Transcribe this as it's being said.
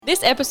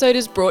This episode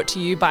is brought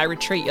to you by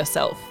Retreat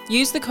Yourself.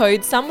 Use the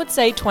code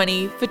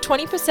SOMEWOULDSAY20 for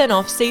 20%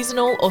 off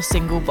seasonal or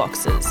single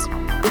boxes.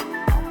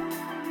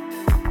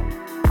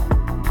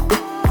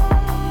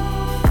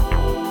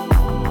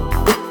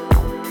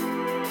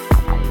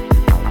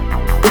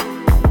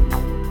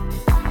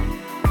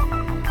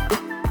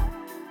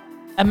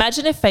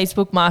 Imagine if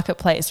Facebook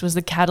Marketplace was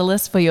the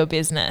catalyst for your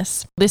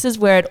business. This is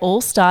where it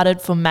all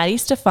started for Maddie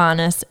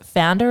Stefanis,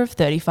 founder of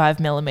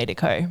 35mm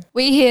Co.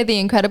 We hear the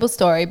incredible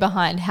story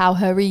behind how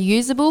her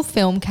reusable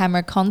film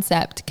camera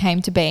concept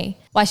came to be,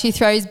 why she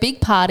throws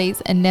big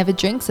parties and never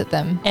drinks at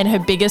them, and her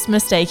biggest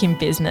mistake in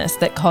business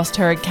that cost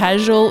her a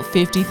casual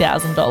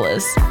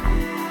 $50,000.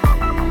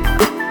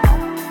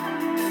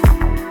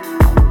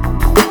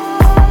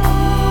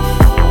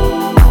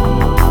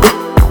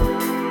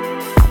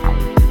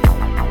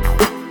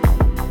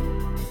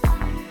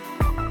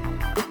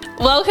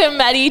 Welcome,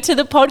 Maddie, to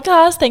the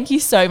podcast. Thank you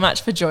so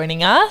much for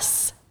joining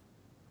us.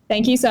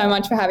 Thank you so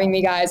much for having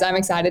me, guys. I'm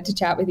excited to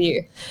chat with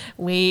you.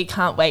 We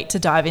can't wait to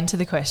dive into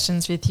the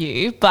questions with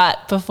you.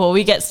 But before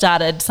we get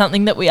started,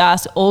 something that we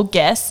ask all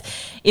guests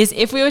is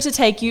if we were to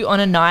take you on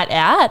a night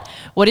out,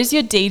 what is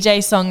your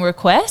DJ song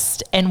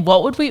request and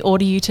what would we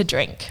order you to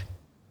drink?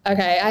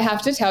 Okay, I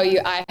have to tell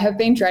you, I have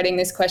been dreading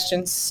this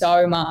question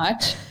so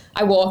much.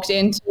 I walked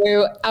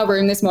into our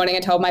room this morning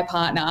and told my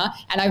partner,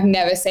 and I've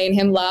never seen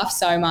him laugh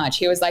so much.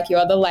 He was like, "You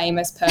are the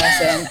lamest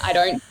person. I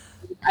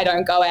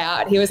don't go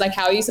out." He was like,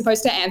 "How are you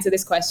supposed to answer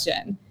this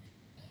question?"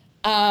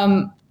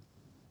 I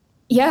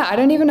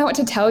don't even know what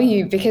to tell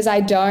you because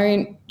I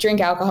don't drink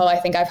alcohol. I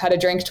think I've had a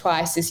drink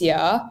twice this year.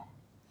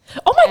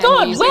 Oh my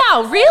God,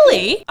 wow,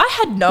 really? I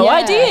had no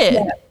idea.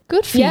 Yeah.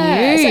 Good for you.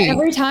 So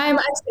every time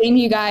I've seen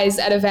you guys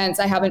at events,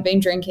 I haven't been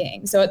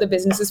drinking. So at the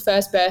business's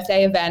first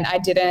birthday event, I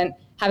didn't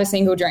have a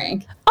single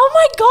drink. Oh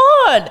my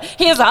God.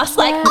 Here's us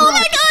like, oh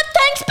my God,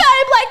 thanks,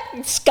 babe.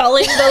 Like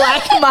sculling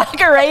the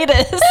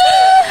margaritas.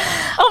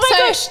 Oh my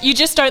gosh. You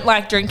just don't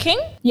like drinking?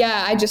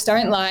 Yeah, I just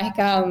don't like,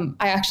 I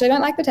actually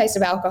don't like the taste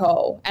of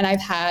alcohol. And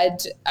I've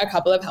had a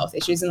couple of health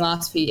issues in the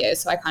last few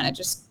years. So I kind of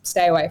just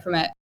stay away from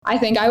it. I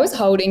think I was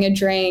holding a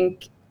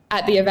drink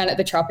at the event at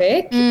the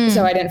Tropic,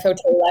 so I didn't feel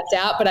too left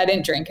out, but I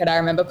didn't drink it. I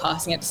remember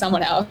passing it to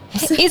someone else.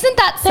 Isn't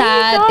that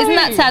sad? Isn't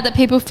that sad that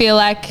people feel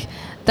like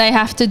they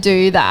have to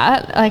do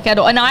that, like at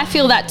all? And I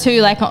feel that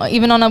too, like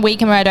even on a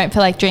weekend where I don't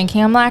feel like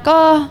drinking, I'm like,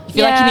 oh, you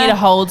feel like you need to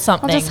hold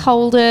something. I'll just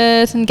hold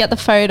it and get the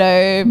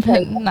photo.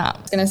 But nah. I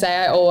was going to say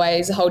I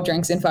always hold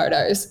drinks in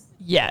photos.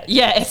 Yeah,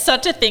 it's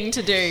such a thing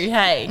to do,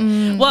 hey.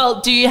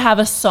 Well, do you have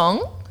a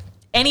song?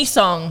 Any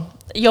song?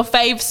 Your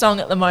fave song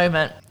at the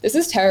moment? This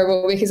is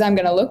terrible because I'm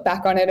going to look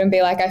back on it and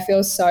be like, I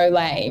feel so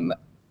lame.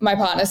 My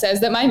partner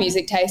says that my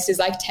music taste is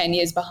like 10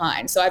 years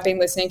behind. So I've been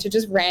listening to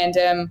just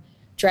random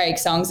Drake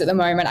songs at the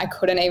moment. I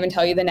couldn't even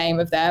tell you the name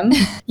of them.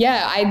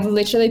 I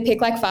literally pick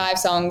like 5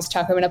 songs,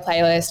 chuck them in a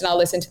playlist, and I'll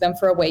listen to them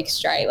for a week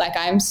straight. Like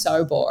I'm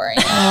so boring.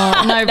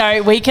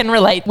 No, we can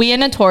relate. We are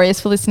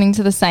notorious for listening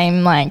to the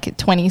same like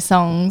 20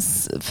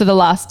 songs for the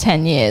last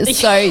 10 years.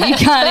 So you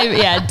can't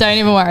even, don't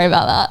even worry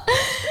about that.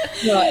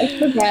 No, it's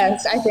the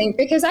best, I think,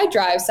 because I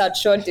drive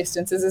such short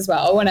distances as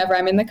well. Whenever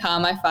I'm in the car,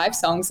 my 5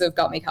 songs have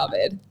got me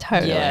covered.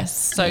 Totally.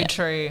 Yes, so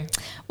true.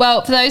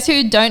 Well, for those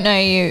who don't know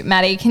you,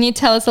 Maddie, can you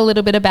tell us a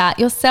little bit about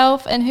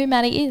yourself and who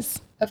Maddie is?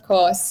 Of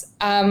course.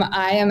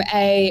 I am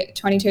a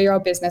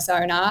 22-year-old business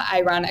owner.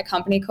 I run a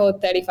company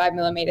called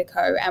 35mm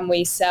Co, and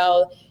we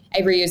sell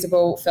a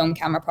reusable film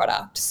camera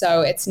product. So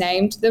it's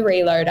named the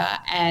Reloader,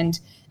 and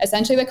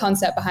essentially the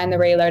concept behind the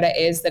Reloader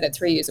is that it's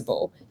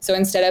reusable. So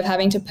instead of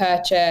having to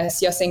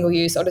purchase your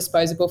single-use or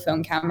disposable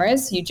film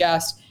cameras, you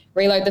just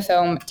reload the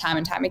film time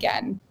and time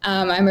again.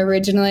 I'm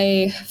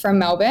originally from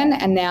Melbourne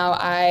and now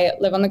I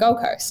live on the Gold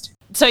Coast.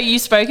 So you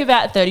spoke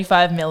about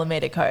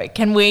 35mm Co.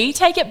 Can we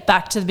take it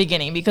back to the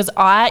beginning? Because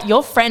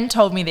your friend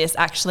told me this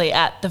actually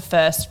at the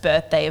first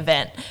birthday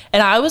event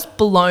and I was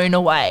blown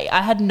away.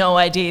 I had no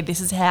idea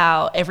this is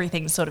how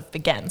everything sort of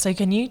began. So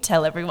can you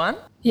tell everyone?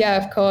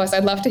 Yeah, of course.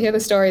 I'd love to hear the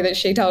story that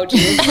she told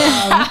you.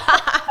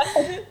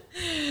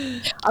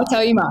 I'll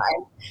tell you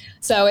mine.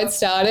 So it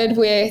started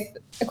with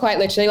quite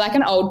literally like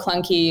an old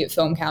clunky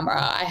film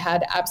camera. I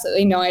had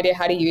absolutely no idea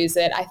how to use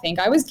it. I think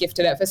I was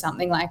gifted it for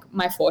something like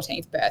my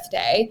 14th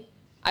birthday.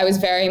 I was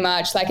very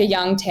much like a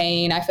young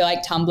teen. I feel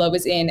like Tumblr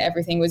was in.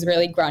 Everything was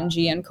really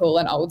grungy and cool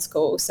and old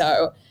school.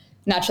 So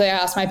naturally, I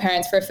asked my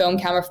parents for a film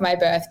camera for my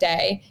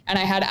birthday and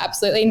I had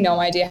absolutely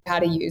no idea how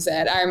to use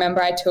it. I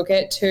remember I took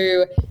it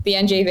to the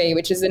NGV,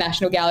 which is the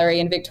National Gallery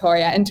in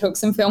Victoria, and took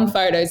some film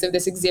photos of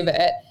this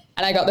exhibit.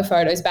 And I got the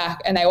photos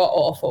back and they were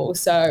awful.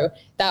 So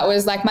that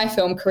was like my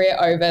film career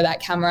over. That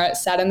camera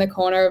sat in the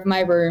corner of my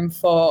room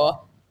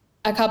for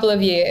a couple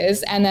of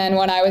years. And then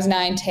when I was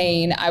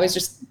 19, I was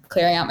just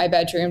clearing out my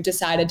bedroom,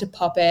 decided to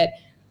pop it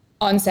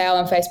on sale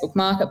on Facebook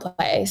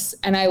Marketplace.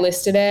 And I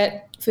listed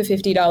it for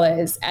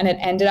 $50 and it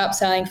ended up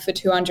selling for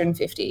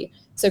 $250.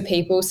 So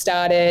people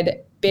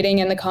started bidding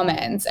in the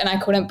comments and I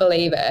couldn't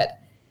believe it.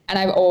 And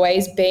I've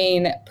always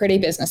been pretty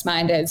business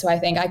minded. So I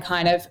think I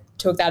kind of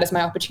took that as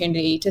my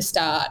opportunity to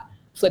start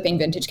flipping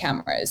vintage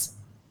cameras.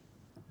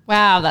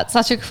 Wow, that's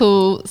such a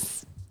cool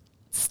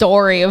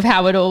story of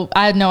how it all.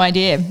 I had no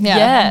idea.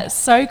 Yeah,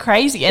 so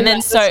crazy. And then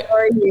the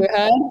story you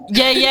heard?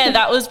 Yeah,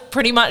 that was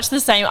pretty much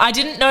the same. I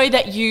didn't know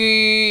that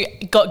you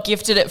got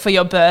gifted it for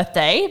your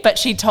birthday, but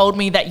she told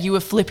me that you were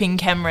flipping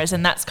cameras,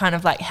 and that's kind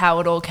of like how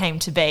it all came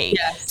to be.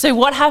 Yes. So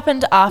what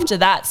happened after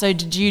that? So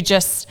did you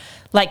just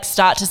like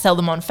start to sell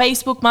them on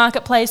Facebook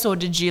Marketplace, or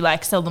did you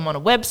like sell them on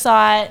a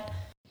website?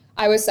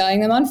 I was selling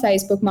them on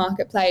Facebook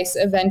Marketplace.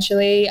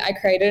 Eventually, I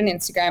created an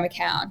Instagram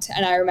account,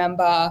 and I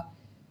remember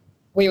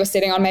we were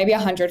sitting on maybe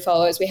 100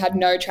 followers. We had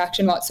no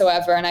traction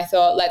whatsoever, and I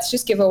thought, let's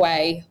just give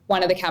away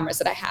one of the cameras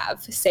that I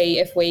have, see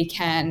if we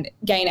can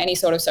gain any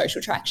sort of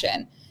social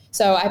traction.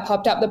 So I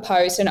popped up the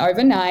post, and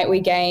overnight we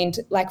gained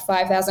like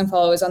 5,000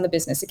 followers on the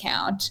business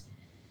account.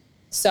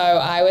 So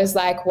I was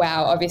like,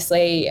 wow,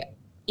 obviously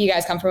you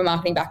guys come from a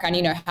marketing background,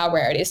 you know how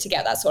rare it is to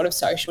get that sort of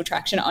social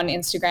traction on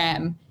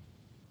Instagram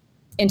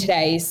in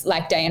today's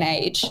like day and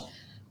age.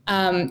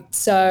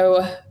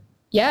 So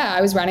yeah,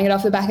 I was running it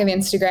off the back of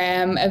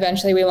Instagram.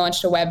 Eventually we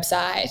launched a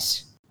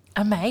website.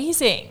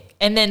 Amazing.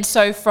 And then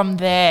so from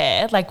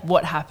there, like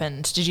what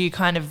happened? Did you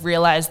kind of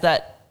realize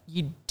that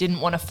you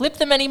didn't want to flip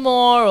them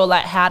anymore, or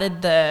like how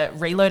did the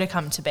reloader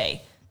come to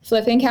be?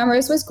 Flipping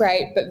cameras was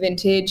great, but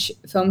vintage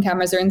film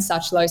cameras are in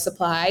such low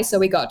supply. So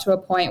we got to a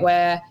point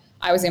where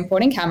I was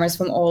importing cameras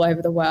from all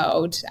over the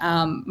world,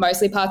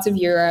 mostly parts of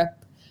Europe,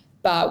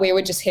 but we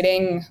were just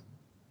hitting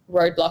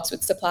roadblocks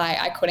with supply.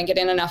 I couldn't get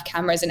in enough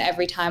cameras, and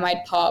every time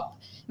I'd pop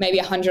maybe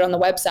 100 on the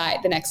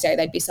website, the next day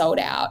they'd be sold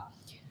out. Wow.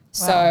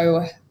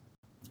 So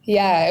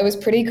yeah, it was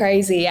pretty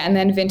crazy. And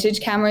then vintage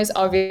cameras,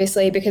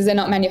 obviously, because they're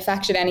not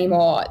manufactured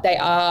anymore, they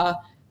are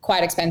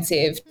quite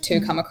expensive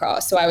to come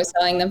across. So I was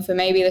selling them for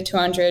maybe the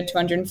 $200,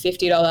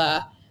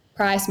 $250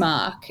 price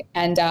mark,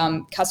 and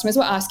customers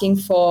were asking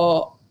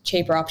for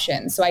cheaper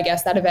options. So I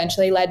guess that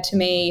eventually led to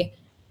me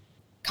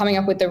coming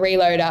up with the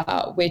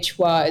Reloader, which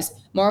was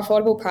more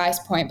affordable price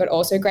point, but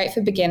also great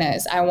for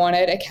beginners. I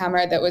wanted a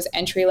camera that was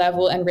entry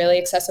level and really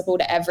accessible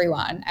to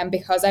everyone. And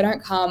because I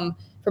don't come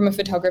from a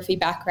photography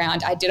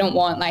background, I didn't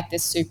want like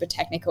this super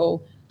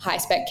technical high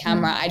spec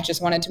camera. I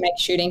just wanted to make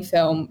shooting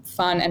film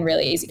fun and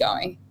really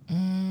easygoing.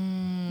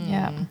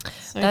 Yeah.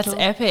 That's cool.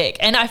 Epic.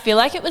 And I feel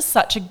like it was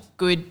such a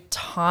good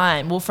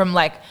time. Well, from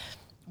like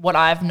what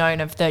I've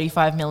known of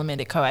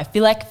 35mm Co, I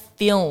feel like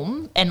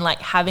film and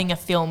like having a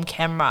film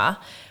camera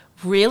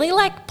really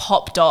like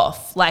popped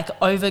off like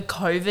over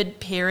COVID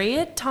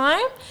period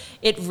time.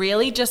 It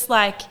really just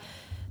like,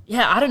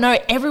 yeah, I don't know,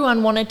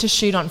 everyone wanted to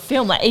shoot on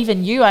film. Like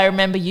even you, I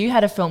remember you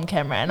had a film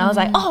camera, and I was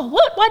like, oh,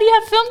 what? Why do you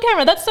have a film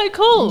camera? That's so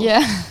cool.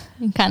 Yeah.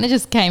 It kind of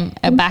just came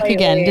back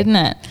again, didn't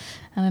it?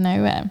 I don't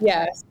know where.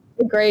 Yes,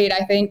 agreed.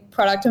 I think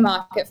product to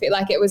market fit,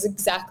 like it was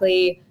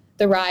exactly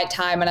the right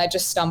time, and I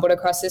just stumbled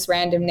across this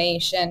random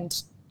niche,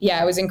 and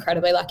yeah, it was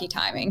incredibly lucky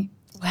timing.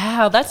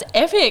 Wow, that's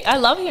epic. I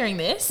love hearing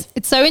this.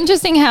 It's so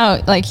interesting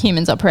how like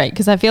humans operate,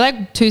 because I feel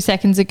like 2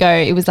 seconds ago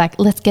it was like,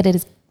 let's get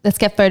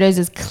photos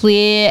as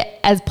clear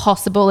as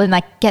possible and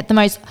like get the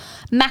most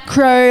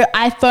macro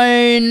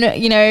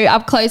iPhone,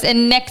 up close.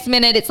 And next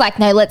minute it's like,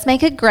 no, let's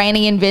make it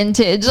grainy and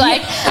vintage.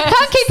 Like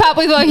can't keep up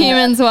with what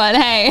humans want.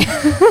 Hey.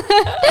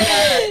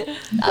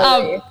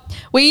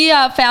 We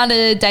found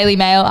a Daily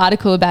Mail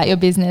article about your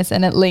business,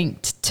 and it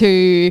linked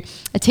to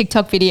a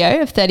TikTok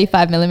video of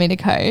 35mm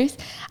Co's.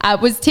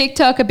 Was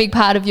TikTok a big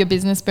part of your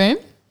business boom?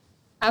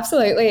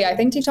 Absolutely. I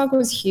think TikTok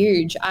was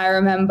huge. I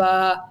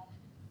remember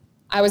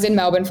I was in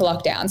Melbourne for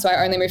lockdown, so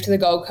I only moved to the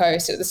Gold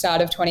Coast at the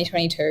start of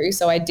 2022.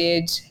 So I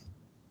did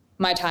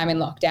my time in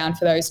lockdown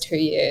for those 2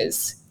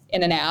 years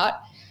in and out.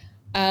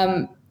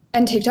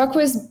 And TikTok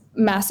was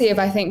massive.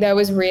 I think there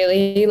was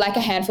really like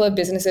a handful of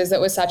businesses that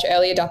were such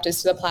early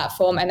adopters to the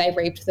platform, and they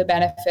reaped the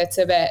benefits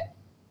of it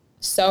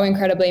so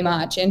incredibly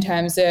much in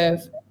terms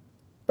of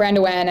brand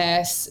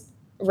awareness,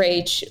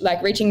 reach,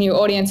 like reaching new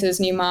audiences,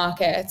 new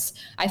markets.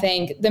 I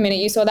think the minute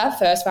you saw that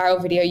first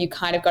viral video, you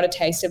kind of got a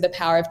taste of the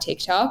power of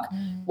TikTok.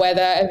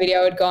 Whether a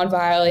video had gone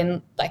viral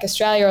in like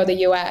Australia or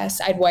the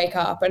US, I'd wake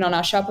up and on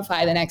our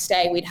Shopify the next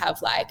day, we'd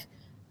have like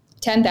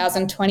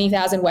 10,000,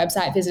 20,000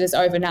 website visitors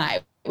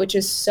overnight, which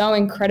is so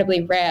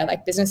incredibly rare.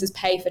 Like businesses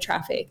pay for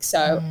traffic.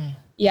 So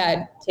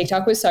yeah,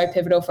 TikTok was so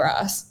pivotal for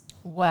us.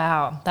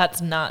 Wow,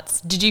 that's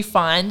nuts. Did you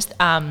find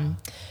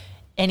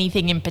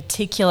anything in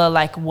particular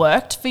like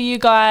worked for you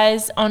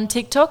guys on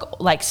TikTok,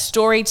 like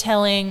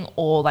storytelling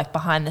or like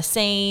behind the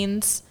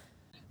scenes?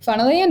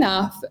 Funnily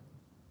enough,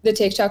 the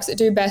TikToks that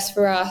do best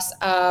for us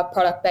are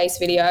product-based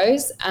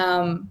videos,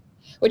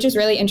 which is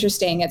really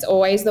interesting. It's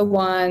always the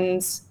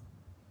ones,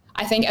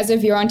 I think as a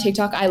viewer on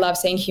TikTok, I love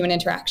seeing human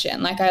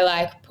interaction. Like I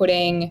like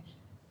putting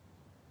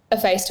a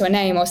face to a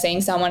name or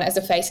seeing someone as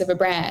a face of a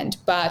brand,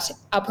 but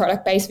our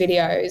product-based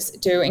videos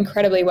do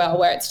incredibly well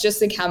where it's just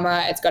the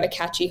camera, it's got a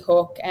catchy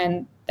hook,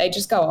 and they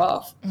just go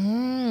off.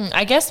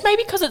 I guess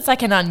maybe because it's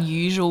like an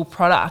unusual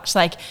product.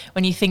 Like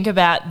when you think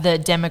about the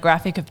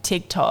demographic of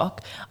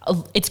TikTok,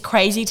 it's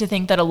crazy to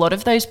think that a lot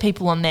of those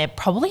people on there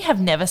probably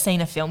have never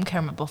seen a film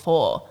camera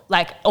before,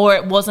 like, or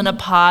it wasn't a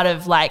part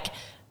of like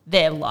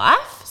their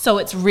life. So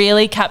it's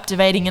really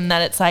captivating in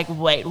that it's like,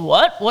 wait,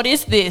 what? What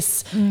is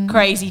this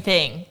crazy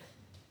thing?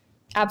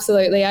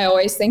 Absolutely. I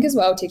always think as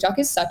well, TikTok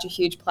is such a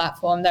huge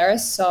platform. There are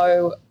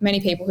so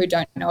many people who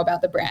don't know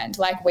about the brand.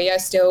 Like, we are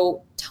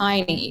still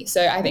tiny.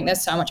 So I think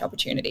there's so much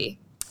opportunity.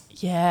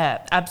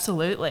 Yeah,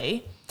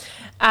 absolutely.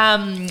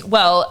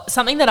 Well,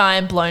 something that I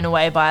am blown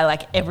away by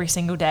like every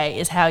single day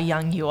is how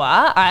young you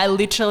are. I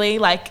literally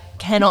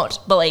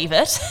cannot believe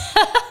it.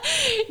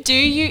 Do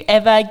you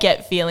ever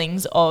get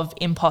feelings of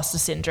imposter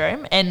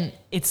syndrome? And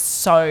it's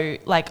so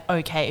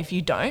okay if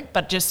you don't,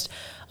 but just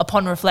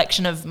upon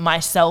reflection of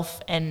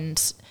myself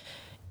and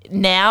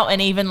now,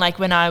 and even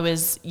when I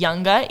was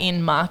younger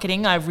in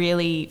marketing, I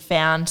really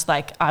found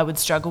I would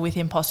struggle with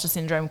imposter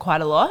syndrome quite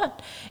a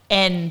lot.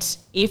 And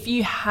if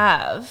you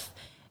have,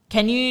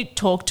 can you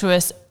talk to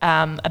us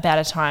about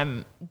a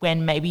time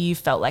when maybe you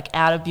felt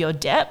out of your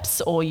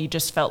depths, or you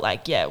just felt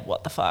yeah,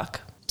 what the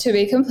fuck? To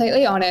be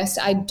completely honest,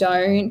 I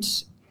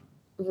don't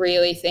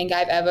really think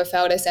I've ever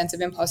felt a sense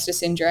of imposter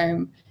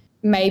syndrome.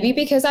 Maybe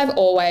because I've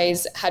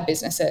always had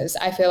businesses.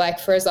 I feel like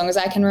for as long as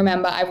I can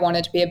remember, I've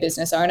wanted to be a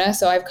business owner.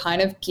 So I've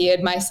kind of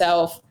geared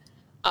myself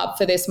up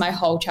for this my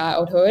whole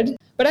childhood.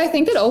 But I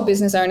think that all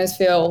business owners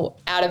feel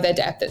out of their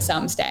depth at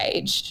some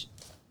stage.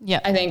 Yeah.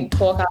 I think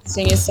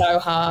forecasting is so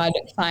hard.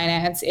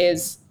 Finance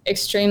is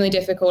extremely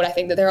difficult. I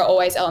think that there are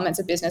always elements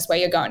of business where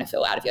you're going to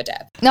feel out of your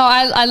depth. No,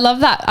 I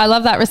love that. I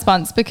love that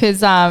response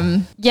because, I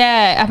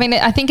mean,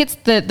 I think it's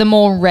the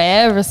more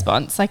rare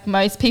response.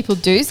 Most people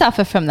do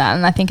suffer from that.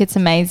 And I think it's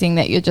amazing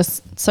that you're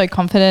just so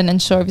confident and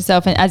sure of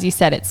yourself. And as you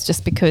said, it's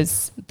just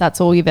because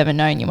that's all you've ever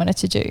known you wanted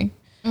to do.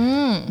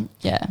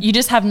 Yeah. You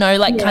just have no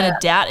kind of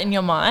doubt in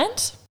your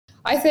mind?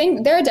 I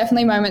think there are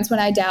definitely moments when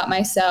I doubt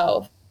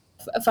myself.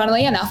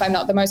 Funnily enough, I'm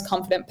not the most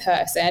confident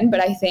person, but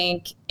I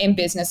think in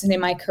business and in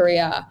my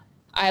career,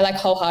 I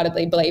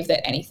wholeheartedly believe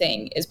that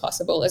anything is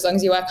possible. As long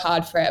as you work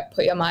hard for it,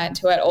 put your mind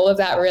to it, all of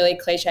that really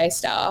cliche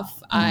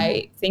stuff,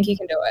 I think you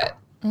can do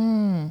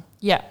it.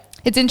 Yeah.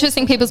 It's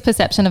interesting people's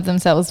perception of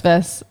themselves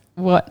versus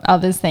what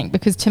others think,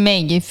 because to me,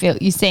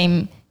 you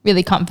seem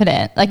really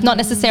confident, not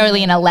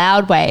necessarily in a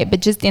loud way,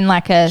 but just in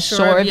a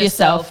sure of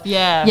yourself.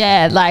 Yeah.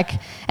 Yeah.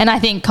 And I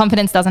think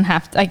confidence doesn't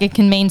have to, it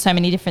can mean so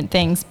many different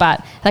things,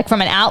 but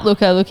from an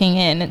outlooker looking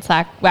in, it's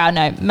wow,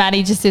 no,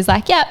 Maddie just is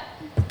yep,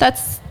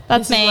 that's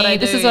me.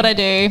 This is what I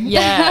do.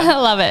 Yeah. I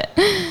love it.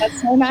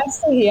 That's so nice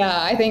to hear.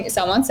 I think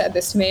someone said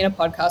this to me in a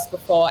podcast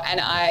before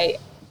and I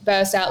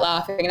burst out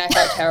laughing and I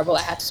felt terrible.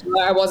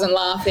 I wasn't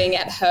laughing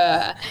at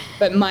her,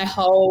 but my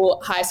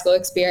whole high school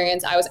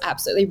experience, I was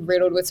absolutely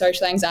riddled with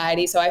social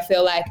anxiety. So I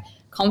feel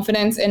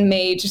confidence and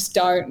me just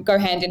don't go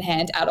hand in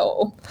hand at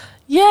all.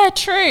 Yeah,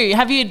 true.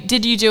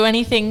 Did you do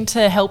anything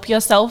to help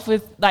yourself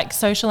with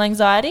social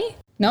anxiety?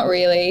 Not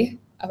really.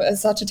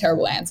 It's such a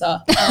terrible answer.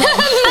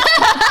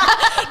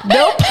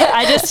 Nope.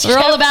 We're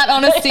all about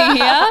honesty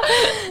here.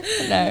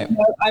 No,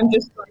 I'm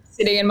just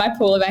sitting in my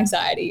pool of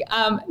anxiety.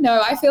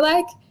 No, I feel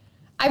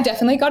I've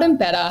definitely gotten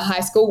better. High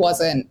school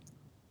wasn't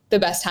the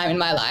best time in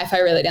my life.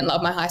 I really didn't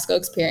love my high school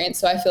experience.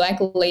 So I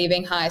feel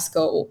leaving high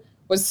school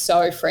was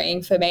so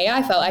freeing for me.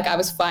 I felt I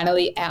was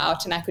finally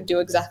out and I could do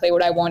exactly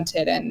what I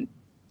wanted and,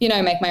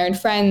 make my own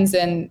friends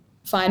and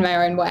find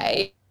my own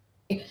way.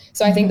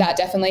 So I think that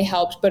definitely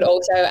helped. But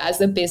also as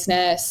the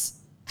business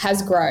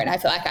has grown, I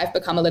feel I've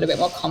become a little bit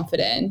more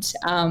confident.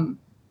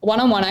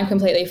 One-on-one, I'm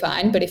completely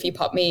fine. But if you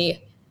pop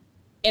me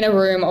in a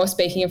room or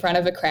speaking in front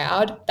of a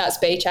crowd, that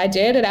speech I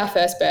did at our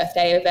first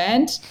birthday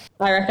event,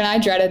 I reckon I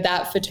dreaded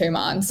that for 2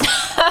 months.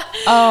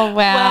 Oh, wow.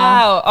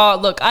 Wow. Oh,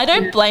 look, I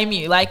don't blame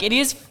you. It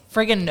is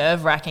friggin'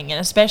 nerve-wracking,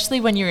 and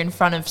especially when you're in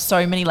front of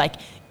so many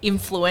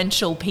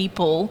influential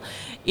people,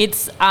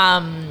 it's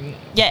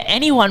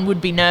anyone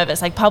would be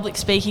nervous. Public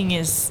speaking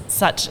is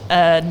such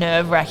a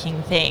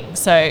nerve-wracking thing.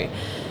 So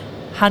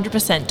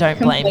 100% don't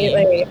blame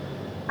you.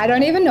 I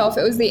don't even know if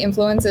it was the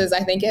influencers.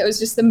 I think it was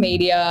just the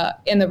media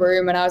in the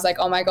room. And I was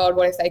oh my God,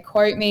 what if they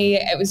quote me?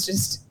 It was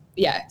just,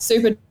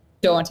 super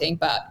daunting,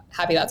 but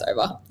happy that's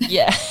over.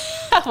 Yeah.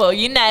 Well,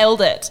 you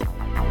nailed it.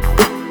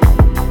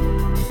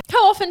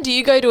 How often do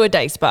you go to a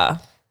day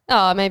spa?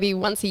 Oh, maybe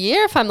once a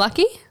year if I'm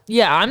lucky.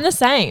 Yeah, I'm the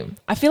same.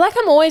 I feel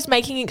I'm always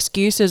making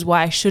excuses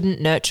why I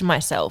shouldn't nurture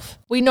myself.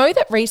 We know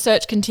that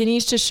research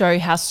continues to show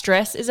how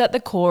stress is at the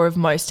core of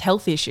most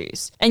health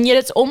issues. And yet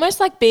it's almost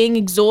like being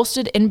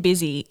exhausted and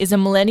busy is a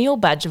millennial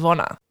badge of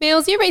honour.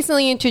 Mills, you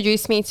recently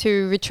introduced me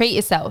to Retreat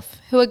Yourself,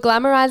 who are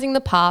glamorizing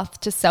the path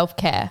to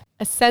self-care.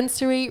 A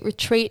sensory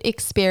retreat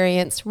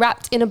experience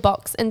wrapped in a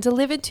box and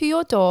delivered to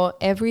your door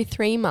every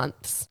 3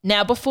 months.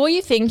 Now, before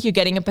you think you're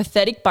getting a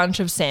pathetic bunch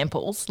of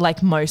samples,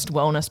 like most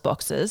wellness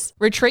boxes,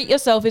 Retreat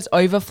Yourself shelf is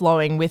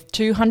overflowing with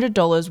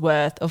 $200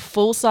 worth of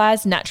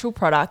full-size natural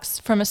products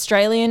from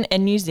Australian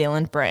and New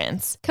Zealand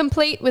brands.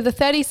 Complete with a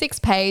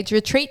 36-page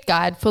retreat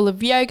guide full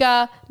of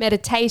yoga,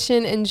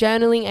 meditation, and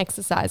journaling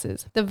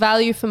exercises. The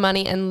value for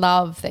money and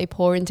love they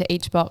pour into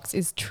each box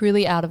is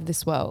truly out of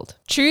this world.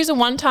 Choose a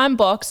one-time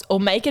box or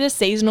make it a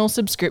seasonal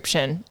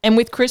subscription. And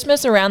with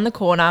Christmas around the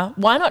corner,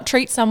 why not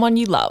treat someone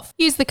you love?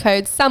 Use the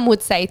code some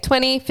would say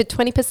 20 for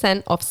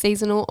 20% off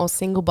seasonal or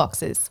single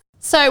boxes.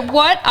 So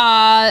what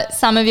are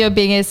some of your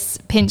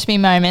biggest pinch me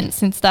moments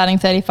since starting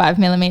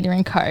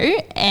 35mm & Co,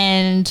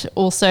 and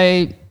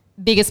also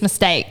biggest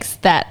mistakes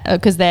that,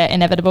 because they're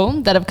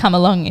inevitable, that have come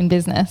along in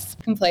business?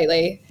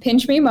 Completely.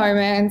 Pinch me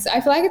moments.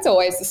 I feel like it's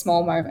always the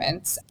small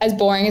moments. As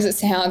boring as it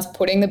sounds,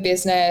 putting the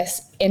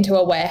business into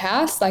a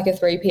warehouse like a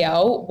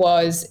 3PL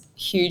was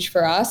huge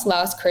for us.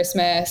 Last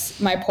Christmas,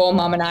 my poor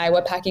mum and I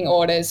were packing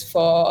orders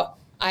for,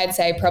 I'd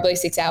say, probably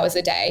 6 hours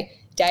a day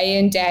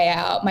in, day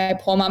out. My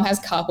poor mum has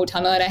carpal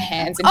tunnel in her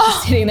hands and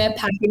she's sitting there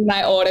packing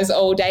my orders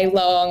all day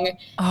long.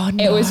 Oh,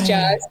 no. It was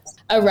just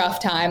a rough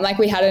time. Like,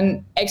 we had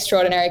an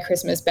extraordinary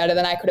Christmas, better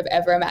than I could have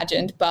ever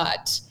imagined.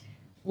 But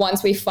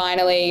once we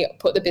finally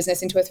put the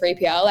business into a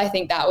 3PL, I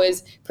think that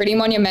was pretty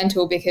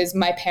monumental, because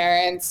my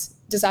parents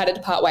decided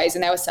to part ways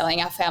and they were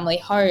selling our family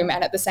home.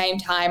 And at the same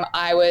time,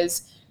 I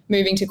was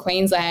moving to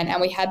Queensland, and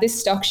we had this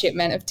stock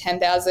shipment of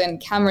 10,000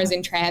 cameras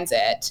in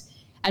transit.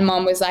 And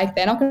mom was like,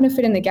 they're not going to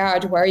fit in the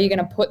garage. Where are you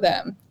going to put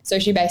them? So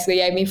she basically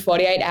gave me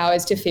 48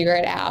 hours to figure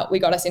it out. We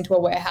got us into a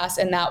warehouse,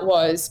 and that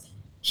was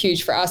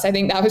huge for us. I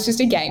think that was just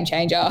a game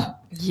changer.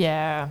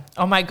 Yeah.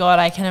 Oh my God,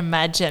 I can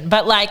imagine.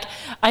 But like,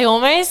 I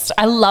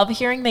love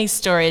hearing these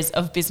stories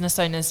of business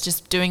owners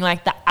just doing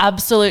like the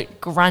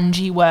absolute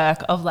grungy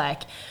work of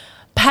like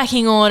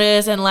packing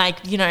orders and like,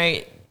 you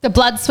know, The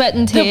blood, sweat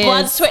and tears. the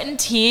blood, sweat and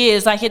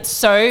tears. Like, it's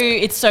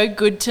so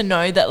good to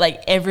know that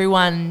like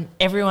everyone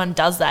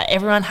does that.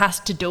 Everyone has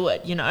to do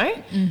it, you know,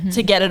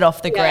 to get it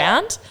off the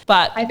ground.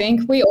 But I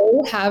think we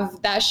all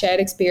have that shared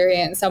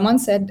experience. Someone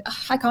said,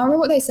 I can't remember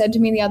what they said to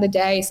me the other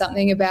day,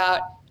 something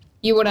about,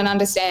 you wouldn't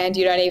understand,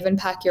 you don't even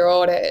pack your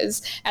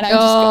orders. And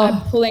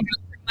I'm pulling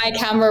up my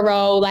camera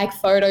roll, like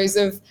photos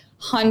of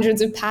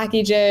hundreds of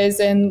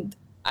packages, and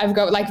I've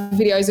got like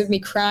videos of me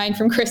crying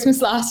from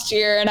Christmas last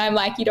year, and I'm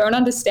like, you don't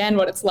understand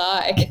what it's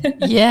like.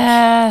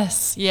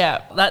 yes.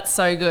 Yeah, that's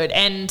so good.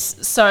 And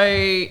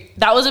so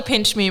that was a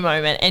pinch me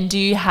moment. And do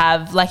you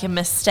have like a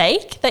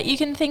mistake that you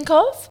can think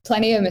of?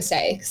 Plenty of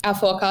mistakes. Our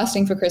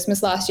forecasting for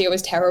Christmas last year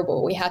was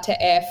terrible. We had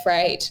to air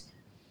freight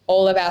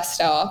all of our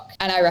stock,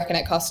 and I reckon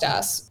it cost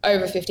us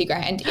over 50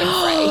 grand in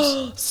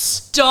freight.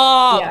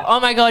 Stop. Yeah.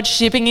 Oh my God,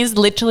 shipping is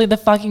literally the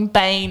fucking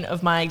bane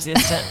of my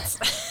existence.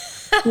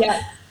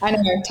 Yeah, I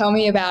know. Tell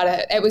me about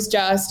it. It was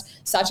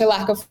just such a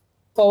lack of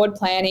forward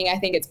planning. I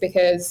think it's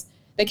because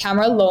the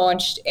camera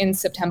launched in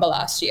September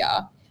last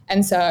year.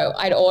 And so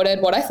I'd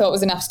ordered what I thought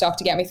was enough stock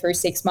to get me through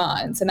 6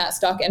 months. And that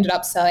stock ended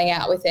up selling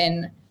out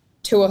within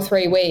 2 or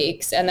 3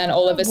 weeks. And then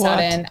all of a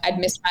sudden I'd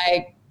missed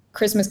my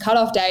Christmas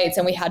cutoff dates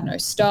and we had no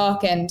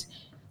stock, and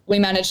we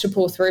managed to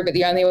pull through. But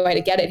the only way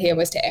to get it here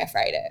was to air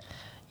freight it.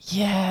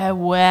 Yeah,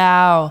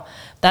 wow.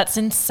 That's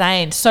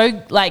insane.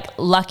 So like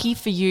lucky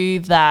for you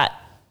that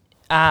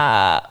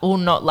or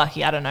not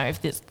lucky, I don't know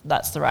if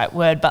that's the right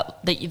word, but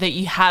that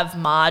you have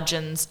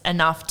margins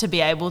enough to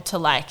be able to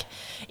like,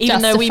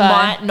 even though we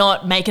might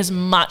not make as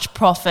much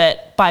profit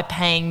by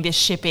paying this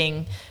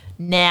shipping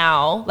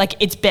now, like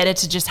it's better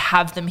to just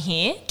have them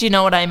here. Do you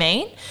know what I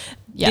mean?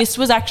 Yep. This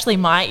was actually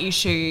my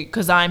issue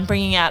because I'm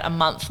bringing out a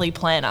monthly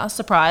planner.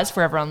 Surprise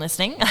for everyone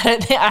listening.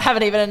 I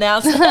haven't even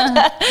announced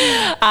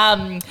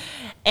it.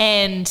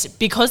 And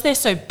because they're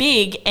so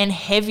big and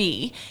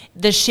heavy,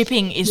 the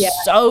shipping is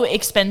so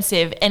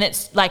expensive, and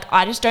it's like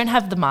I just don't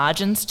have the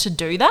margins to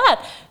do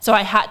that. So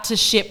I had to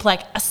ship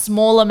like a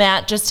small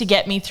amount just to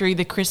get me through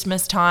the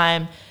Christmas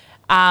time,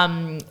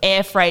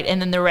 air freight,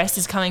 and then the rest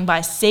is coming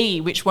by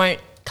sea, which won't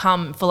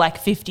come for like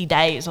 50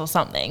 days or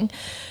something.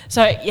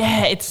 So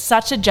yeah, it's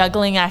such a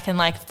juggling act, and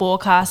like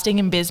forecasting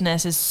in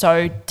business is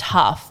so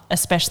tough,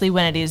 especially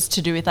when it is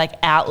to do with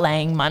like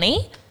outlaying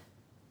money.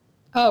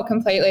 Oh,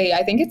 completely.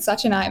 I think it's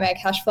such a nightmare.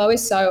 Cash flow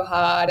is so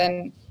hard.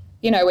 And,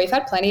 you know, we've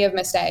had plenty of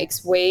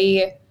mistakes.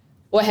 We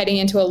were heading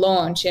into a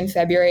launch in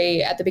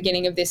February at the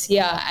beginning of this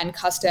year, and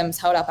customs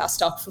held up our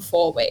stock for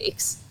 4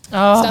 weeks.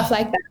 Stuff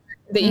like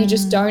that you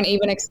just don't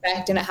even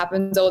expect, and it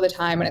happens all the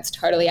time, and it's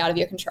totally out of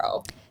your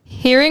control.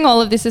 Hearing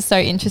all of this is so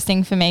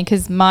interesting for me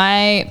because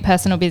my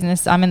personal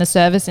business, I'm in the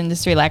service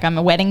industry, like I'm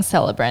a wedding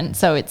celebrant.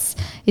 So it's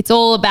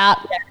all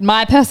about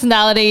my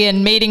personality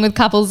and meeting with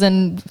couples,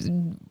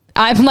 and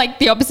I'm like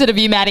the opposite of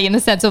you, Maddie, in the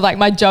sense of like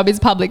my job is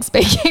public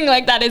speaking.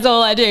 Like that is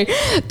all I do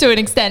to an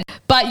extent.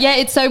 But yeah,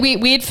 it's so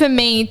weird for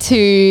me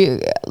to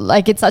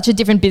like, it's such a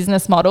different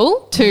business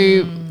model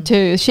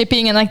to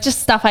shipping and like just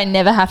stuff I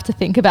never have to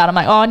think about. I'm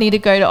like, I need to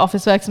go to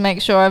Officeworks and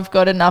make sure I've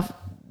got enough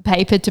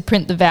paper to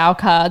print the vow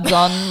cards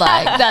on.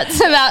 Like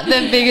that's about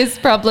the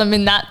biggest problem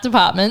in that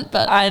department.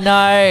 But I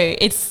know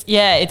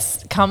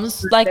it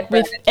comes like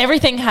with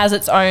everything has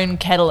its own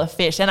kettle of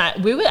fish.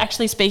 And we were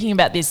actually speaking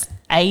about this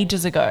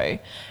ages ago,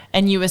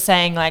 and you were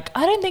saying like,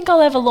 I don't think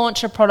I'll ever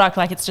launch a product,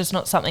 like it's just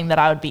not something that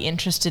I would be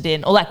interested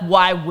in, or like,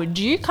 why would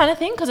you, kind of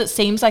thing, because it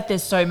seems like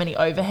there's so many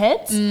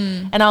overheads.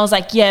 And I was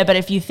like, yeah, but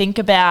if you think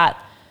about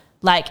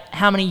like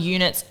how many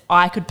units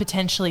I could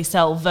potentially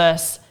sell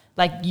versus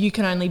like you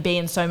can only be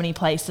in so many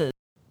places,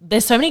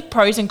 there's so many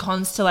pros and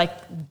cons to like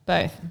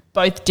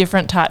both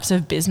different types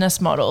of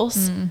business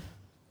models.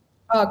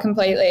 Oh,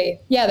 completely.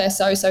 Yeah, they're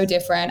so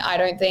different. I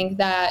don't think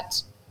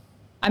that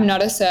I'm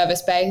not a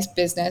service-based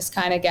business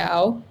kind of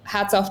gal.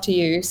 Hats off to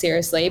you,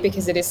 seriously,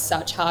 because it is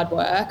such hard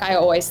work. I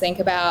always think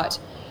about,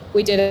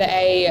 we did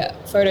a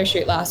photo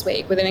shoot last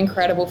week with an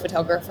incredible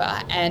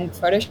photographer, and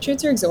photo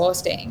shoots are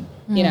exhausting.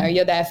 You know,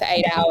 you're there for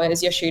 8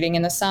 hours, you're shooting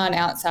in the sun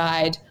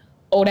outside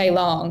all day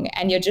long,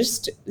 and you're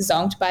just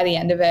zonked by the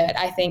end of it.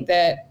 I think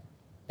that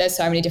there's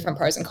so many different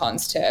pros and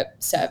cons to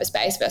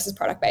service-based versus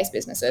product-based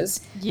businesses.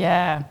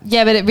 Yeah.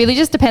 Yeah, but it really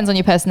just depends on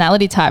your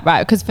personality type,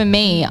 right? Because for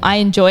me, I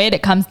enjoy it.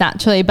 It comes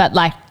naturally, but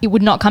like it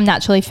would not come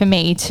naturally for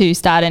me to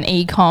start an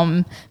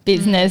e-com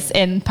business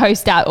and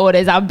post out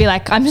orders. I would be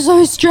like, I'm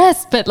so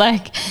stressed, but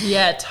like,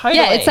 Yeah, totally.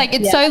 yeah, it's like,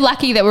 it's so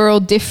lucky that we're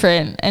all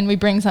different and we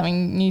bring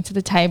something new to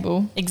the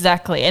table.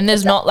 Exactly. And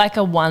there's not like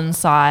a one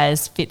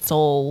size fits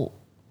all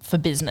for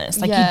business.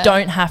 Like Yeah. you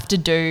don't have to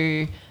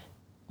do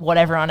what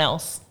everyone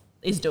else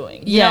is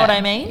doing. You Yeah. know what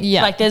I mean?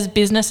 Yeah. Like there's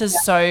businesses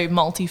so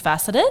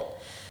multifaceted.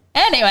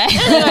 Anyway,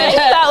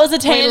 That was a we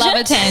tangent. love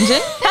a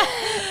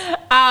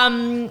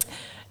tangent.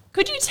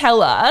 Could you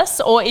tell us,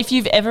 or if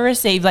you've ever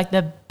received like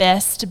the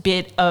best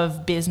bit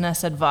of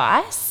business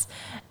advice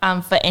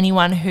for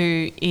anyone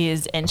who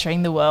is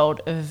entering the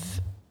world of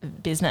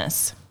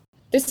business?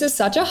 This is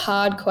such a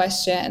hard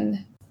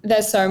question.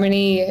 There's so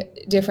many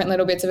different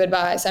little bits of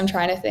advice. I'm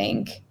trying to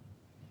think.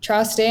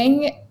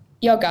 Trusting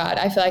your gut.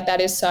 I feel like that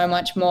is so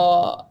much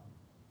more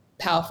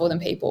powerful than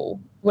people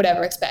would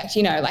ever expect.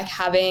 You know, like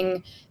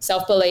having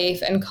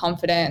self-belief and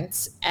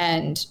confidence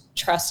and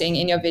trusting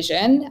in your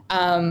vision.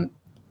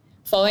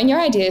 Following your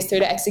ideas through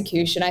to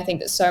execution. I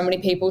think that so many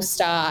people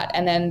start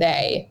and then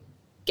they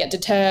get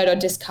deterred or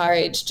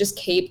discouraged. Just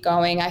keep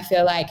going. I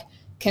feel like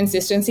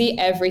consistency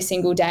every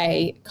single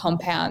day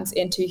compounds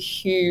into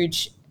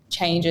huge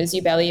changes.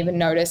 You barely even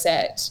notice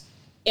it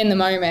in the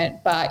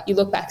moment, but you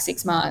look back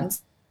 6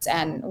 months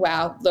and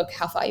wow, look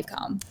how far you've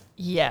come.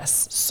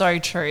 Yes, so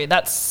true.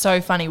 That's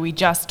so funny. We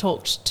just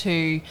talked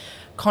to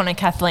Connor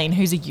Kathleen,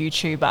 who's a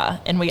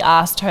YouTuber, and we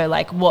asked her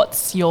like,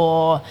 what's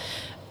your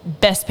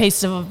best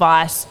piece of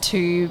advice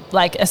to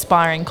like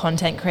aspiring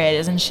content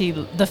creators? And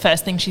the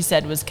first thing she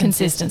said was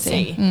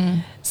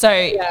consistency. So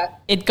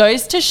it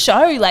goes to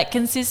show like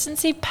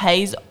consistency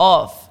pays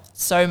off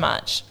so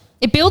much.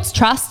 It builds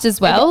trust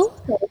as well.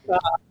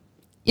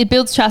 It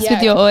builds trust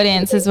with your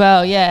audience as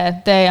well.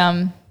 Yeah,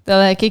 they're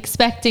like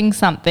expecting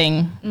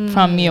something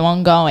from you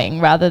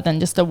ongoing rather than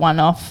just a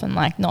one-off and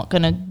like not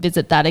going to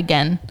visit that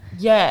again.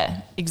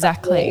 Yeah,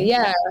 exactly.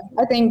 Yeah,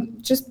 I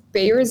think just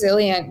be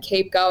resilient,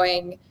 keep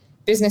going.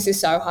 Business is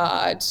so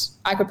hard.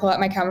 I could pull out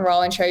my camera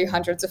roll and show you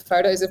hundreds of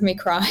photos of me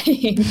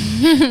crying.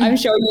 I'm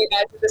sure you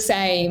guys are the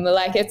same.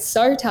 Like it's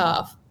so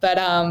tough, but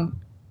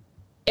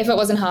if it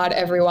wasn't hard,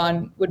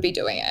 everyone would be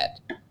doing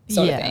it,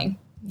 sort of thing.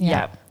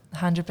 Yeah,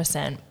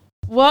 100%.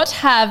 What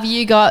have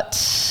you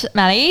got,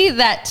 Maddie,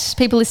 that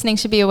people listening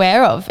should be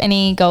aware of?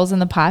 Any goals in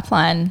the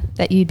pipeline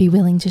that you'd be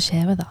willing to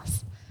share with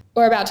us?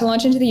 We're about to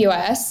launch into the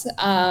US,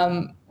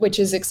 which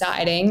is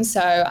exciting.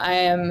 So I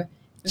am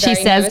very She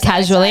says nervous and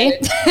casually.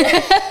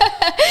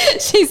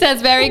 excited. She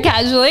says very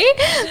casually.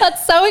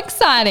 That's so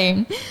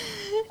exciting.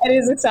 It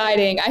is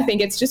exciting. I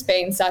think it's just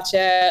been such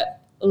a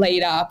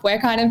lead up. We're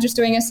kind of just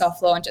doing a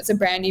soft launch. It's a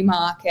brand new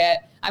market.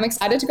 I'm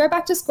excited to go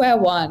back to square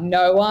one.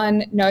 No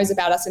one knows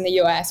about us in the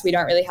US. We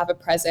don't really have a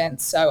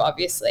presence. So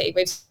obviously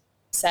we've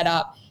set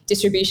up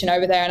distribution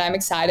over there, and I'm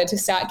excited to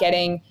start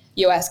getting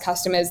US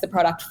customers the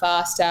product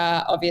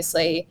faster,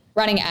 obviously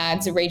running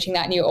ads and reaching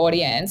that new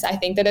audience. I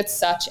think that it's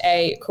such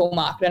a cool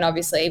market, and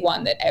obviously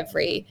one that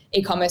every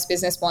e-commerce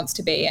business wants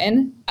to be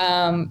in.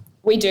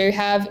 We do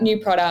have new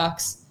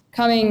products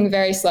coming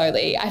very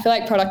slowly. I feel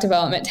like product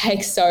development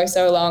takes so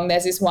long.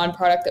 There's this one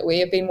product that we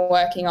have been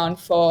working on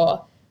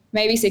for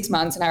maybe 6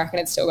 months, and I reckon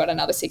it's still got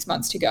another 6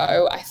 months to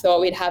go. I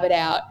thought we'd have it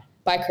out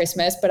by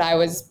Christmas, but I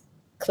was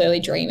clearly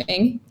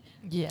dreaming.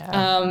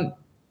 Yeah.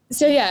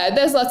 So yeah,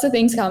 there's lots of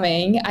things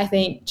coming. I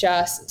think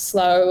just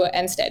slow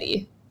and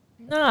steady.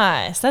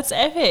 Nice. That's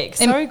epic.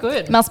 So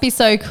good. It must be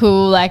so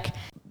cool. Like,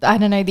 I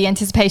don't know, the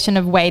anticipation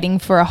of waiting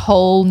for a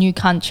whole new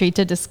country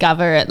to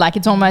discover it. Like,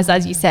 it's almost,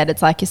 as you said,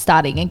 it's like you're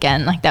starting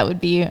again. Like, that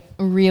would be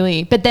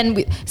really, but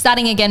then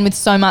starting again with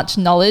so much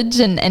knowledge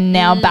and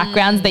now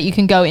backgrounds that you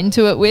can go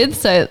into it with.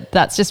 So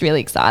that's just really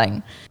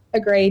exciting.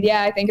 Agreed.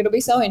 Yeah, I think it'll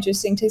be so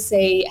interesting to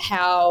see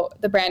how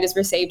the brand is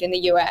received in the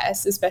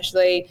US,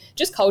 especially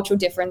just cultural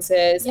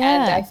differences.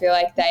 Yeah. And I feel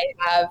like they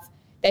have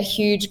their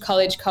huge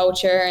college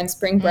culture and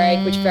spring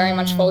break, which very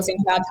much falls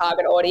into our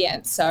target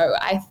audience. So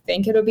I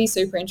think it'll be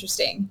super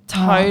interesting.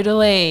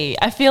 Totally.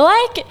 I feel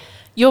like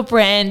your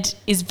brand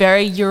is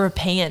very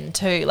European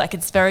too. Like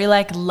it's very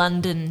like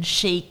London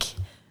chic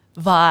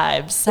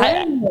vibes.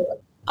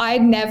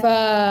 I'd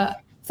never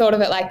thought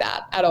of it like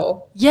that at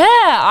all. Yeah,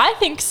 I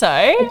think so.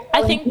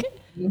 I think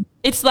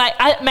it's like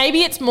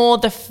maybe it's more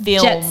the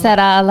film. Jet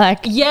setter, like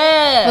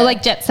Yeah. or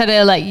like jet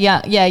setter, like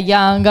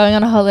young, going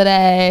on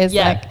holidays.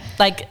 Yeah.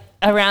 Like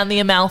around the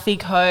Amalfi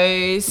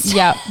Coast.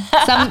 Yeah,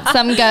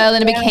 some girl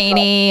in a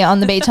bikini on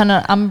the beach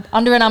under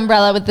an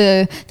umbrella with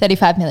the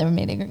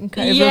 35mm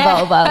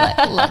revolver. Like,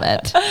 love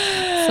it.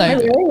 So I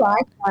really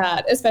like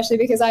that, especially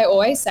because I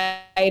always say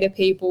to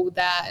people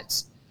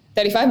that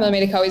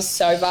 35mm Co is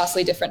so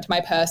vastly different to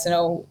my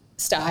personal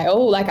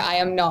style. Like, I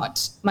am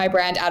not my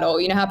brand at all.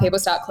 You know how people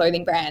start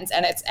clothing brands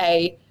and it's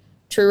a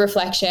true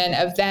reflection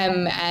of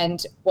them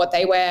and what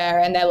they wear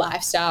and their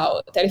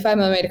lifestyle.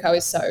 35mm Co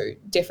is so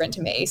different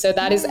to me. So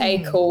that is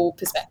a cool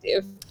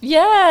perspective.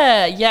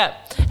 Yeah, yeah.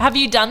 Have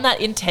you done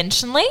that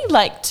intentionally,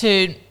 like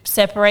to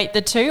separate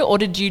the two, or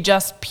did you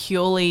just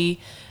purely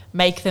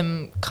make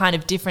them kind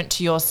of different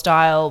to your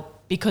style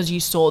because you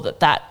saw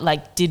that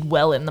like did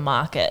well in the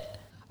market?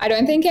 I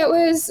don't think it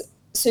was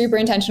super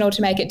intentional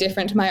to make it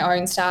different to my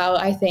own style.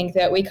 I think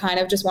that we kind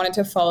of just wanted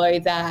to follow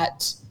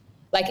that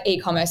like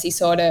e-commerce-y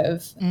sort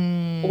of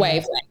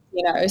wavelength,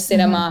 you know, sit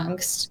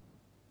amongst.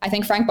 I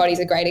think Frank Body is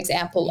a great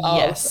example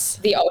of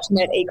the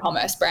ultimate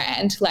e-commerce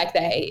brand. Like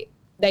they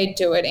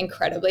do it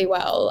incredibly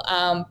well.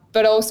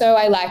 But also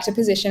I like to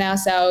position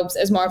ourselves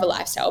as more of a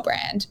lifestyle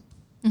brand.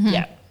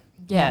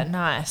 Yeah,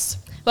 nice.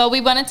 well,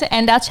 we wanted to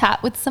end our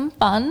chat with some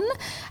fun.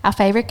 Our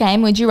favourite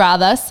game, Would You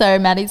Rather. So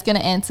Maddie's going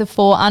to answer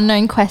 4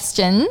 unknown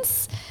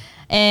questions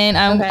and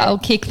I'll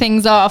kick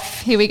things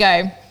off. Here we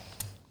go.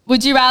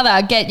 Would you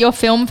rather get your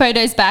film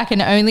photos back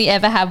and only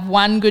ever have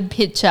one good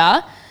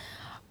picture,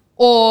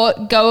 or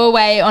go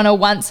away on a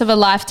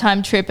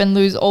once-of-a-lifetime trip and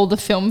lose all the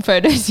film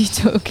photos you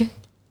took? Ooh.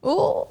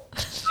 Oh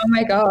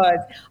my God.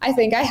 I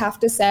think I have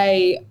to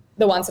say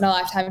the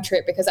once-in-a-lifetime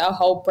trip, because our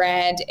whole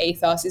brand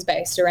ethos is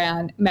based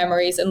around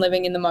memories and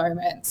living in the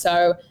moment.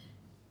 So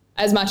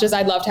as much as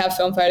I'd love to have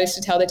film photos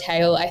to tell the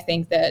tale, I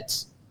think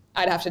that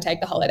I'd have to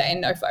take the holiday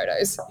and no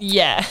photos.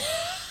 Yeah.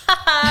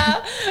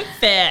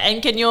 Fair.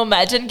 And can you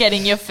imagine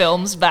getting your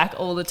films back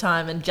all the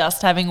time and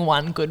just having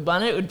one good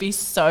one? It would be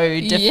so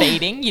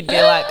defeating. Yeah. You'd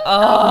be like,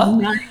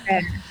 oh.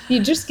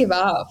 You'd just give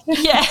up.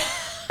 Yeah.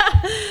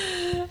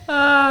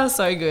 Oh,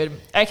 so good.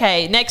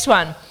 Okay, next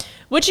one.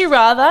 Would you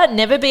rather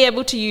never be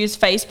able to use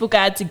Facebook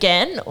ads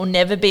again or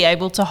never be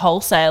able to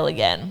wholesale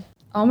again?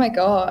 Oh my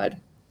God.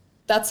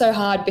 That's so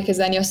hard, because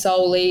then you're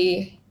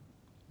solely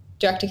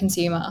direct to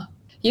consumer.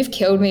 You've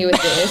killed me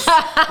with this.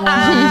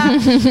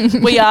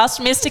 We asked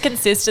Mr.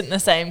 Consistent the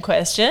same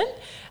question.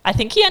 I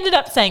think he ended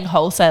up saying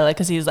wholesaler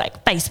because he was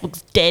like,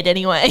 Facebook's dead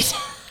anyway.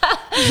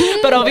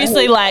 But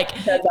obviously, like,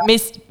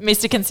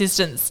 Mr.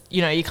 Consistent's,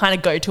 you know, you kind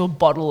of go to a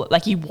bottle,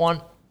 like you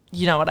want,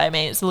 you know what I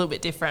mean? It's a little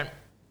bit different.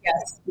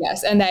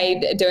 Yes. And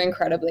they do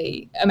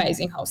incredibly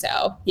amazing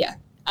wholesale. Yeah.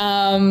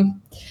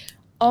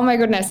 Oh my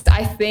goodness.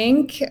 I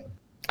think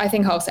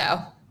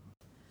wholesale.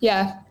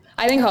 Yeah.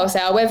 I think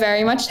wholesale. We're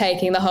very much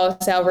taking the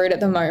wholesale route at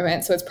the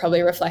moment, so it's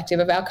probably reflective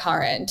of our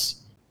current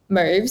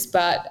moves.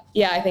 But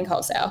yeah, I think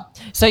wholesale.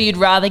 So you'd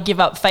rather give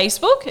up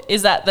Facebook?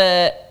 Is that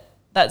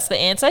that's the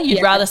answer?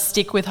 You'd rather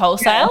stick with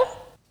wholesale? Yeah.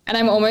 And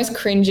I'm almost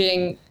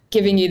cringing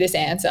giving you this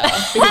answer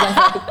because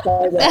I think it's so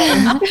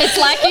wrong. It's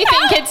like you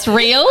think it's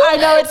real. I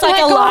know, it's like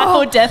a life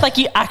or death. Like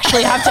you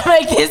actually have to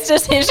make this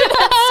decision.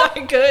 That's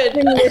so good.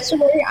 And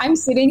literally, I'm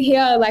sitting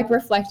here like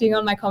reflecting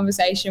on my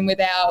conversation with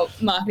our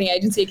marketing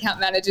agency account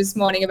manager this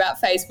morning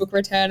about Facebook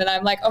return, and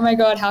I'm like, oh my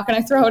God, how can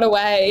I throw it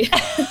away?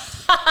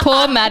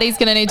 Poor Maddie's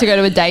going to need to go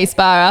to a day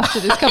spa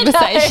after this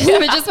conversation.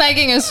 We're just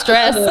making her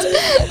stressed.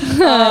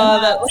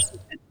 Oh,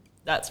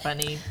 that's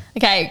funny.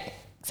 Okay.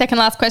 Second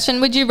last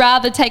question. Would you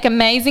rather take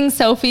amazing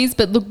selfies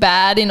but look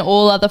bad in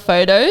all other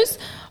photos,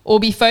 or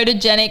be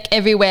photogenic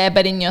everywhere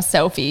but in your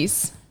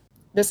selfies?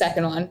 The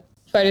second one.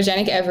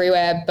 Photogenic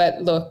everywhere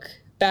but look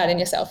bad in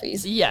your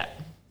selfies. Yeah.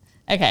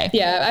 Okay.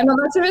 Yeah, I'm not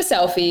much of a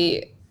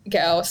selfie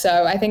girl,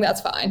 so I think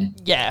that's fine.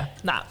 Yeah.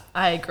 Nah,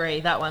 I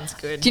agree. That one's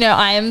good. Do you know,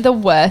 I am the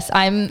worst.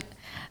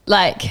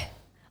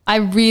 I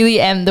really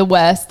am the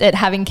worst at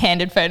having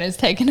candid photos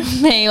taken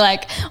of me,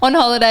 like on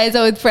holidays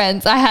or with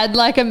friends. I had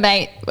like a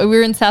mate, we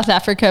were in South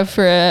Africa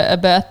for a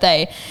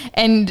birthday,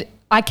 and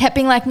I kept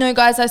being like, no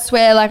guys, I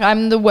swear, like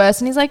I'm the worst.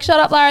 And he's like, shut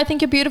up, Lara, I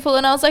think you're beautiful.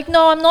 And I was like,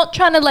 no, I'm not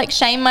trying to like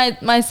shame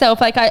myself.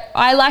 Like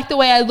I like the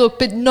way I look,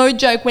 but no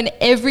joke, when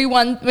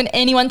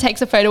anyone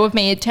takes a photo of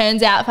me, it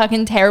turns out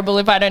fucking terrible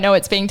if I don't know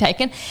it's being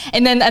taken.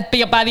 And then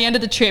by the end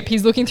of the trip,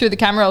 he's looking through the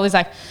camera roll, he's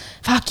like,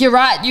 fuck, you're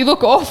right, you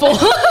look awful.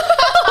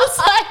 I was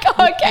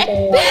like,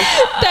 okay,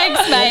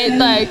 thanks, mate.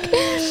 Like,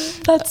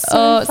 that's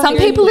so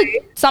funny.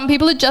 Some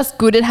people are just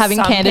good at having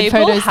candid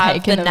photos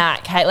taken. The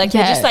knack, hey? Like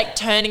they're just like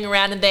turning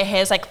around and their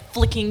hair's like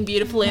flicking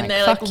beautiful in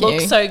there, like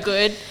looks so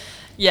good.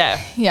 Yeah.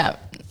 Yeah.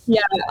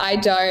 Yeah, I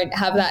don't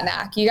have that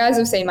knack. You guys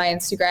have seen my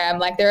Instagram.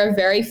 Like there are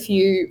very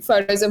few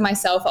photos of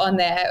myself on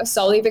there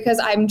solely because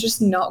I'm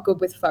just not good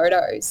with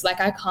photos. Like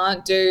I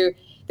can't do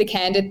the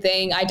candid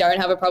thing. I don't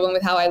have a problem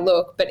with how I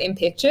look, but in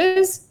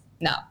pictures,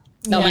 no.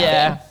 Not my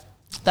thing.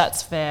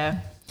 That's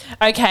fair.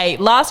 Okay,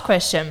 last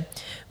question.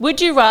 Would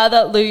you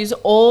rather lose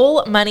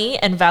all money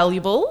and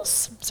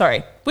valuables?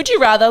 Would you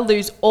rather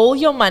lose all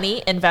your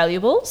money and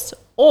valuables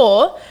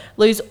or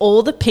lose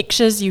all the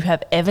pictures you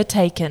have ever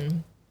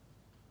taken?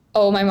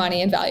 All my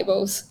money and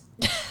valuables.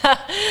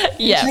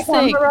 Yeah. My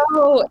camera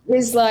roll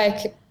is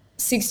like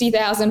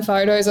 60,000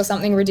 photos or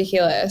something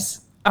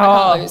ridiculous. I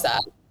Oh. can't lose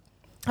that.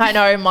 I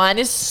know, mine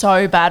is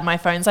so bad. My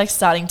phone's like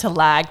starting to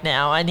lag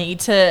now. I need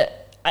to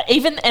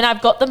and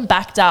I've got them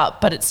backed up,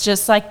 but it's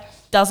just like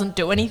doesn't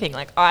do anything.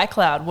 Like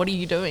iCloud, what are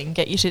you doing?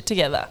 Get your shit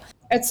together.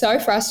 It's so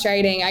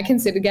frustrating. I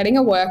considered getting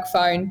a work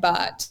phone,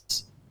 but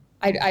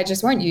I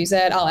just won't use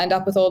it. I'll end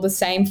up with all the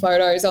same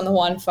photos on the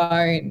one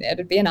phone.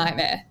 It'd be a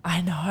nightmare.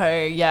 I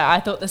know. Yeah, I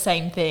thought the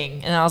same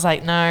thing. And I was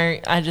like, no,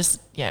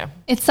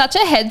 It's such a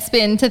head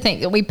spin to think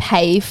that we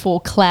pay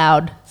for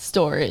cloud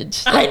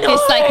storage. I know.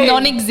 This like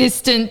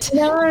non-existent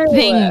No.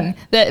 thing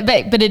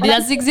but it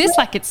does exist.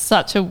 Like it's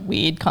such a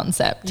weird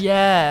concept.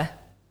 Yeah.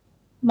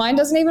 Mine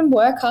doesn't even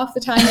work half the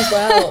time as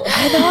well.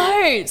 I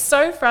know. It's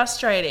so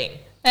frustrating.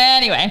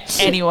 Anyways.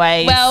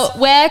 Well, Well,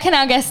 where can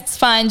our guests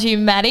find you,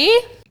 Maddie?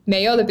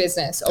 Me or the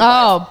business? Or both?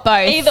 Oh,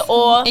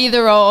 both.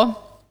 Either or.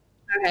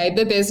 Okay,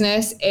 the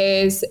business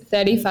is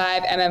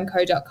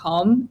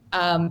 35mmco.com.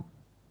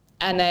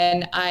 And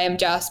then I am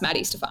just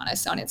Maddie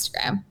Stefanis on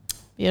Instagram.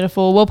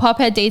 Beautiful. We'll pop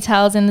her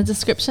details in the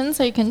description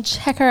so you can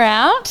check her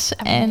out.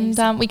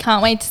 Amazing. And we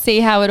can't wait to see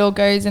how it all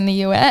goes in the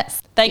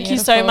US. Thank you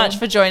so Beautiful. much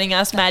for joining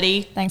us,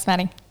 Maddie. Thanks,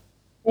 Maddie.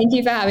 Thank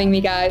you for having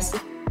me, guys.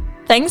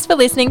 Thanks for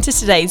listening to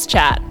today's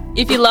chat.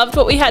 If you loved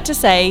what we had to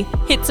say,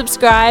 hit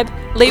subscribe,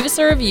 leave us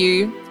a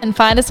review. And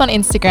find us on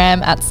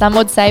Instagram at Some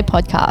Would Say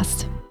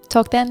Podcast.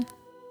 Talk then.